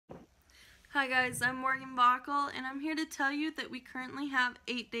Hi guys, I'm Morgan Bockel, and I'm here to tell you that we currently have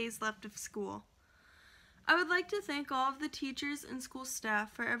 8 days left of school. I would like to thank all of the teachers and school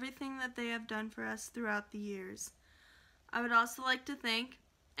staff for everything that they have done for us throughout the years. I would also like to thank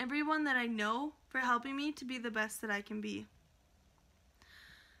everyone that I know for helping me to be the best that I can be.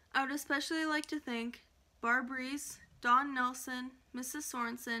 I would especially like to thank Barb Reese, Dawn Nelson, Mrs.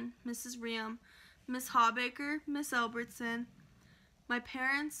 Sorensen, Mrs. Riem, Miss Hawbaker, Miss Albertson, my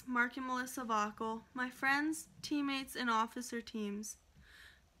parents, Mark and Melissa Vockel, my friends, teammates, and officer teams,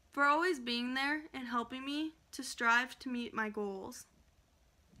 for always being there and helping me to strive to meet my goals.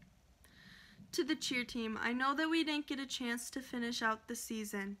 To the cheer team, I know that we didn't get a chance to finish out the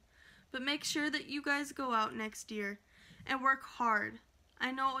season, but make sure that you guys go out next year and work hard.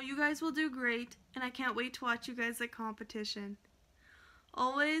 I know you guys will do great, and I can't wait to watch you guys at competition.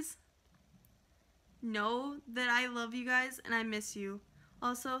 Always know that I love you guys and I miss you.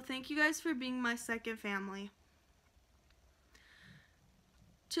 Also, thank you guys for being my second family.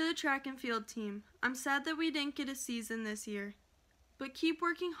 To the track and field team, I'm sad that we didn't get a season this year, but keep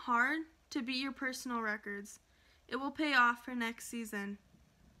working hard to beat your personal records. It will pay off for next season.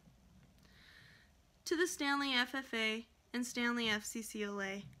 To the Stanley FFA and Stanley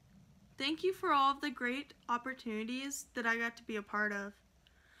FCCLA, thank you for all of the great opportunities that I got to be a part of.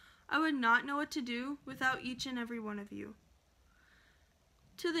 I would not know what to do without each and every one of you.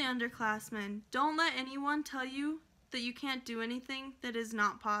 To the underclassmen, don't let anyone tell you that you can't do anything that is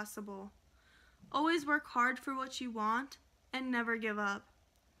not possible. Always work hard for what you want and never give up.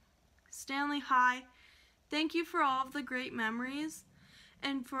 Stanley High, thank you for all of the great memories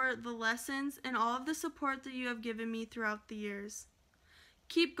and for the lessons and all of the support that you have given me throughout the years.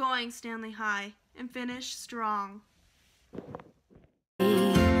 Keep going, Stanley High, and finish strong.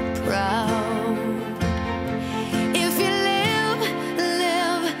 Proud. If you live,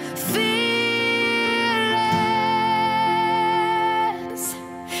 feel